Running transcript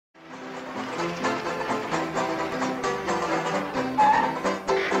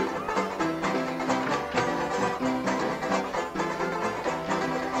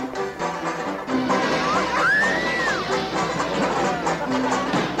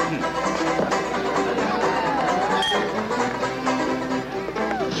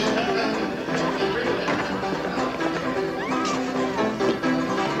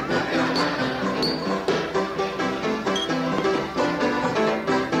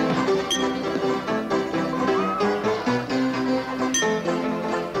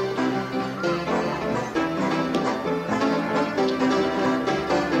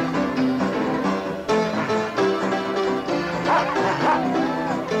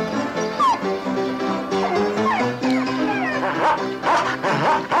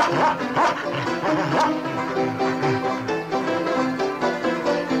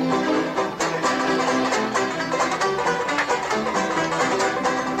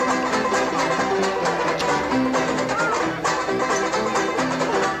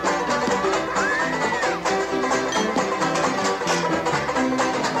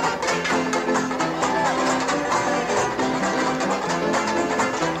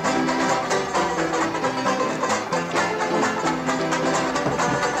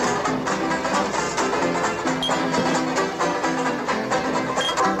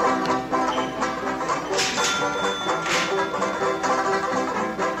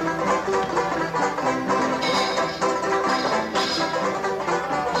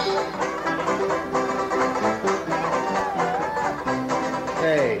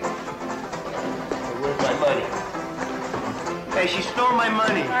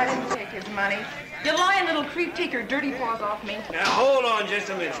money. I didn't take his money. You lying little creep, take your dirty paws off me. Now, hold on just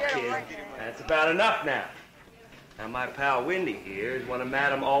a minute, kid. That's about enough now. Now, my pal Wendy here is one of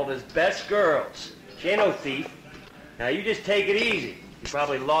Madame Alda's best girls. She ain't no thief. Now, you just take it easy. You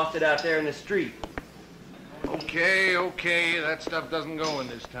probably lost it out there in the street. Okay, that stuff doesn't go in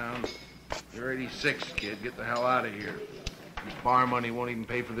this town. You're 86, kid. Get the hell out of here. This bar money won't even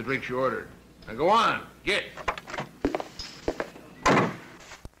pay for the drinks you ordered. Now go on, get.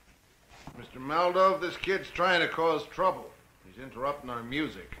 Mr. Maldov, this kid's trying to cause trouble. He's interrupting our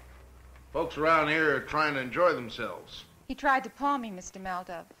music. Folks around here are trying to enjoy themselves. He tried to pawn me, Mr.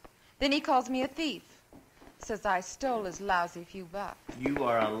 Maldov. Then he calls me a thief. Says I stole his lousy few bucks. You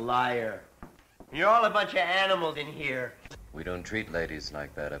are a liar. You're all a bunch of animals in here. We don't treat ladies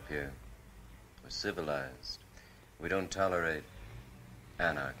like that up here. We're civilized. We don't tolerate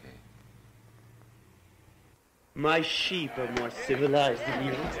anarchy. My sheep are more civilized than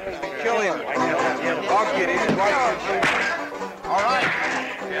you. Kill him. I'll get him. All right.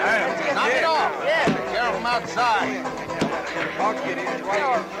 Yeah. Knock it off. Yeah. Get him outside. I'll get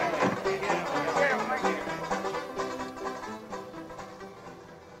him.